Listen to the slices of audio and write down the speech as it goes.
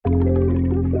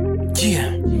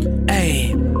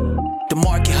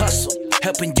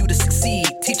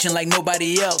teaching like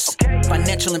nobody else.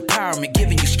 Financial empowerment,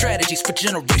 giving you strategies for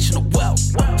generational wealth.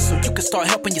 So you can start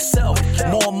helping yourself.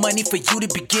 More money for you to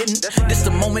be getting. This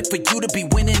the moment for you to be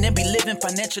winning and be living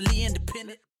financially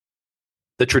independent.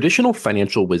 The traditional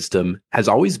financial wisdom has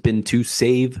always been to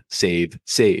save, save,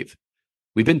 save.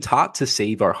 We've been taught to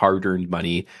save our hard-earned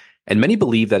money, and many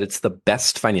believe that it's the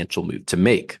best financial move to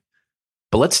make.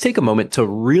 But let's take a moment to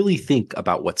really think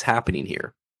about what's happening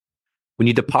here. When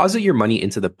you deposit your money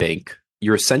into the bank,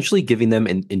 you're essentially giving them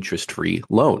an interest-free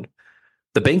loan.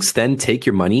 The banks then take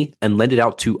your money and lend it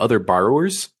out to other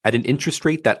borrowers at an interest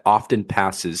rate that often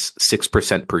passes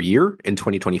 6% per year in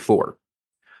 2024.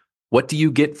 What do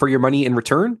you get for your money in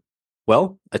return?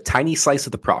 Well, a tiny slice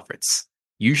of the profits,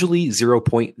 usually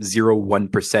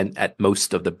 0.01% at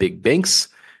most of the big banks,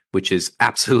 which is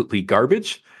absolutely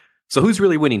garbage. So who's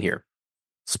really winning here?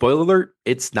 Spoiler alert,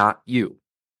 it's not you.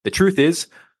 The truth is,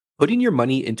 putting your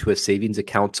money into a savings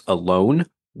account alone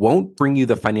won't bring you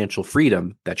the financial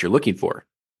freedom that you're looking for.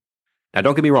 Now,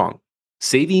 don't get me wrong.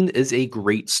 Saving is a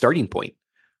great starting point,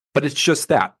 but it's just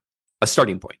that, a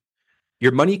starting point.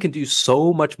 Your money can do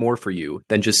so much more for you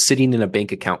than just sitting in a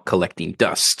bank account collecting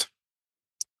dust.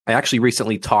 I actually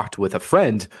recently talked with a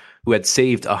friend who had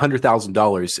saved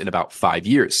 $100,000 in about 5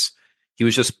 years. He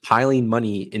was just piling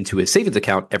money into his savings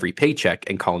account every paycheck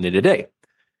and calling it a day.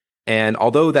 And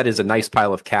although that is a nice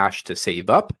pile of cash to save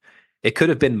up, it could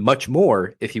have been much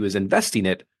more if he was investing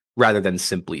it rather than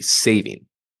simply saving.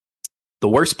 The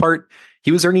worst part,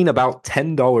 he was earning about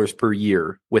 $10 per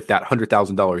year with that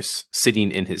 $100,000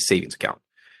 sitting in his savings account.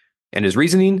 And his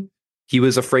reasoning, he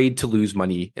was afraid to lose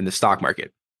money in the stock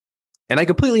market. And I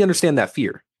completely understand that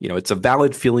fear. It's a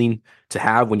valid feeling to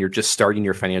have when you're just starting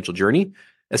your financial journey,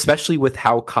 especially with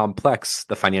how complex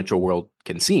the financial world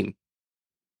can seem.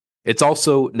 It's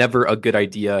also never a good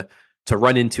idea to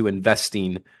run into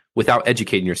investing without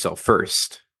educating yourself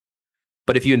first.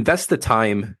 But if you invest the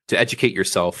time to educate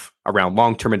yourself around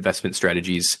long-term investment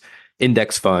strategies,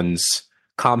 index funds,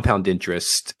 compound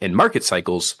interest, and market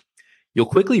cycles, you'll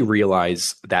quickly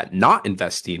realize that not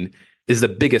investing is the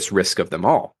biggest risk of them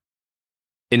all.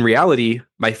 In reality,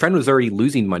 my friend was already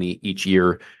losing money each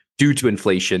year due to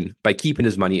inflation by keeping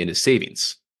his money in his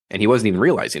savings, and he wasn't even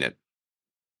realizing it.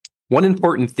 One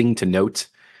important thing to note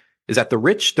is that the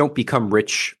rich don't become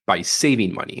rich by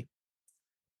saving money.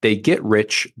 They get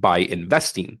rich by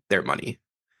investing their money.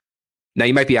 Now,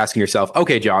 you might be asking yourself,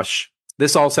 okay, Josh,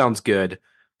 this all sounds good,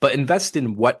 but invest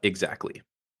in what exactly?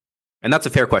 And that's a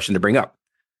fair question to bring up,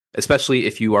 especially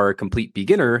if you are a complete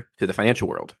beginner to the financial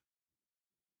world.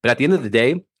 But at the end of the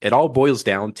day, it all boils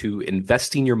down to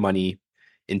investing your money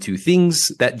into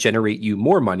things that generate you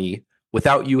more money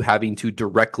without you having to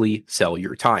directly sell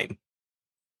your time.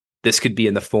 This could be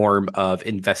in the form of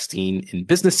investing in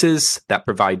businesses that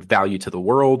provide value to the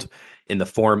world, in the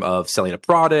form of selling a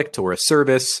product or a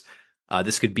service.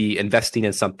 This could be investing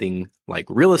in something like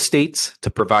real estate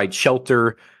to provide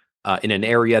shelter in an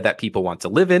area that people want to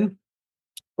live in,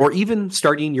 or even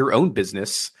starting your own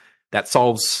business that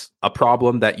solves a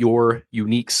problem that your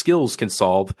unique skills can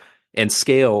solve and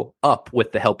scale up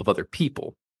with the help of other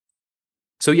people.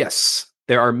 So yes,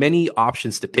 there are many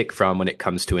options to pick from when it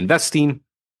comes to investing.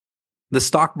 The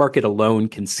stock market alone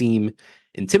can seem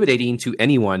intimidating to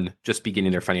anyone just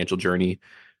beginning their financial journey.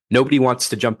 Nobody wants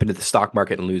to jump into the stock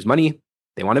market and lose money.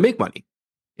 They want to make money.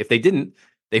 If they didn't,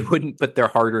 they wouldn't put their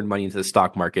hard-earned money into the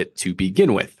stock market to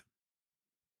begin with.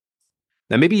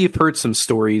 Now, maybe you've heard some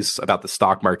stories about the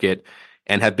stock market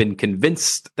and have been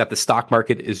convinced that the stock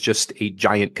market is just a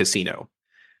giant casino.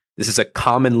 This is a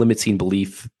common limiting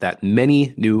belief that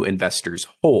many new investors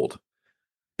hold.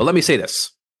 But let me say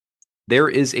this. There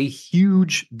is a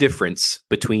huge difference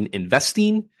between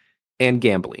investing and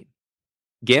gambling.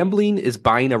 Gambling is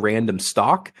buying a random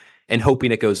stock and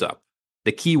hoping it goes up.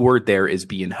 The key word there is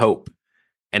being hope.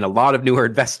 And a lot of newer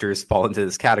investors fall into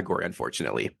this category,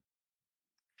 unfortunately.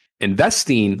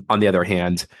 Investing, on the other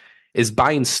hand, is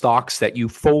buying stocks that you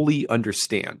fully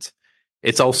understand.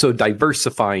 It's also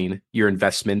diversifying your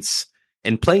investments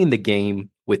and playing the game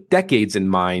with decades in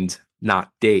mind,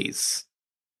 not days.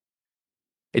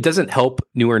 It doesn't help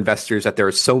newer investors that there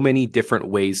are so many different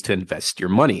ways to invest your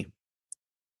money.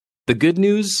 The good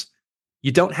news,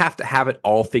 you don't have to have it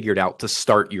all figured out to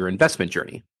start your investment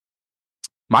journey.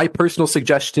 My personal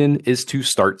suggestion is to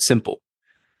start simple.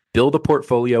 Build a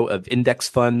portfolio of index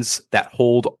funds that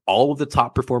hold all of the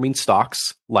top performing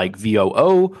stocks like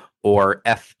VOO or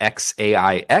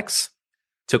FXAIX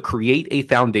to create a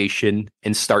foundation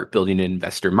and start building an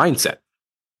investor mindset.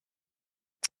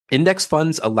 Index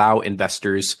funds allow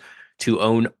investors to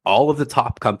own all of the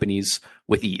top companies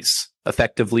with ease,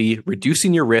 effectively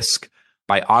reducing your risk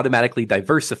by automatically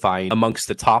diversifying amongst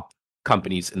the top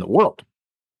companies in the world.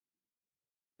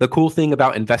 The cool thing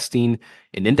about investing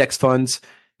in index funds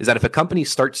is that if a company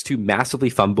starts to massively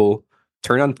fumble,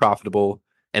 turn unprofitable,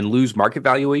 and lose market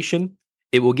valuation,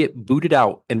 it will get booted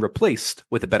out and replaced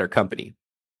with a better company,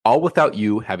 all without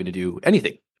you having to do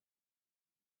anything.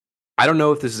 I don't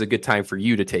know if this is a good time for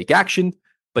you to take action,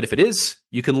 but if it is,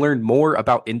 you can learn more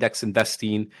about index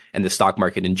investing and the stock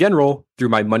market in general through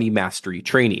my Money Mastery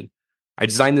training. I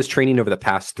designed this training over the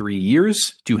past 3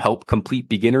 years to help complete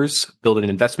beginners build an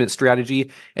investment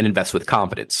strategy and invest with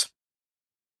confidence.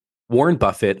 Warren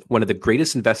Buffett, one of the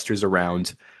greatest investors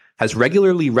around, has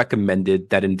regularly recommended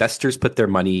that investors put their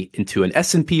money into an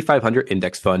S&P 500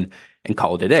 index fund and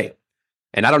call it a day.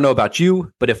 And I don't know about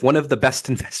you, but if one of the best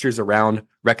investors around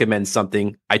recommends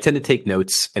something, I tend to take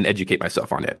notes and educate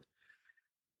myself on it.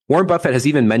 Warren Buffett has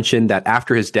even mentioned that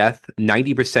after his death,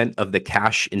 90% of the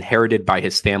cash inherited by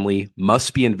his family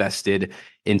must be invested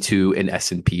into an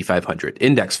S&P 500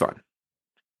 index fund.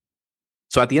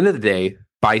 So at the end of the day,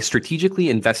 by strategically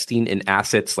investing in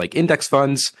assets like index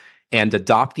funds and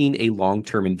adopting a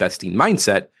long-term investing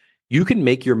mindset, you can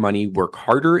make your money work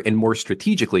harder and more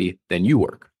strategically than you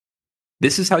work.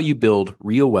 This is how you build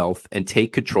real wealth and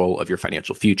take control of your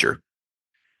financial future.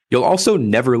 You'll also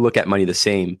never look at money the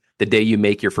same the day you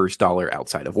make your first dollar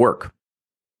outside of work.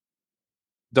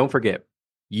 Don't forget,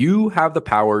 you have the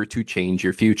power to change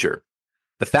your future.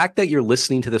 The fact that you're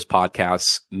listening to this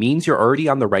podcast means you're already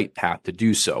on the right path to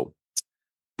do so.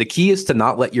 The key is to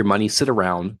not let your money sit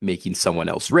around making someone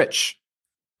else rich.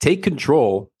 Take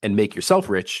control and make yourself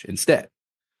rich instead.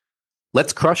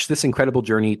 Let's crush this incredible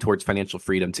journey towards financial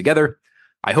freedom together.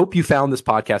 I hope you found this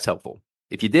podcast helpful.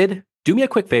 If you did, do me a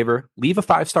quick favor, leave a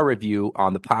 5-star review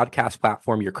on the podcast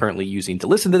platform you're currently using to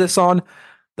listen to this on.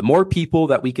 The more people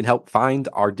that we can help find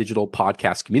our digital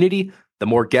podcast community, the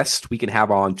more guests we can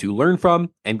have on to learn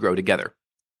from and grow together.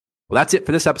 Well, that's it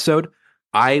for this episode.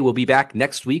 I will be back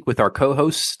next week with our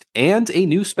co-host and a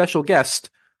new special guest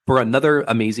for another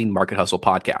amazing Market Hustle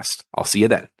podcast. I'll see you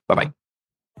then. Bye-bye.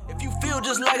 If you feel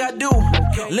just like I do,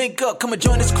 link up, come and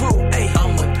join this crew. Hey,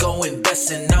 I'ma go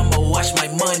invest and I'ma watch my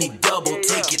money double,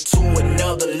 take it to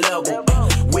another level.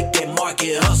 With that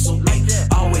market hustle,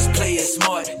 always play it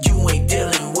smart. You ain't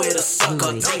dealing with a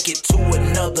sucker. Take it to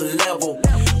another level.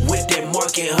 With that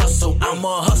market hustle,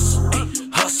 I'ma hustle,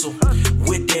 hustle.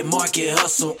 With that market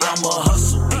hustle, I'ma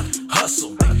hustle,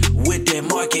 hustle. With that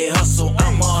market hustle,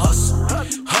 I'ma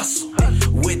hustle, hustle.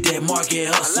 With that market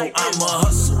hustle, I'ma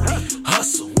hustle,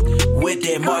 hustle. With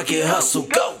that market hustle,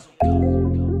 go.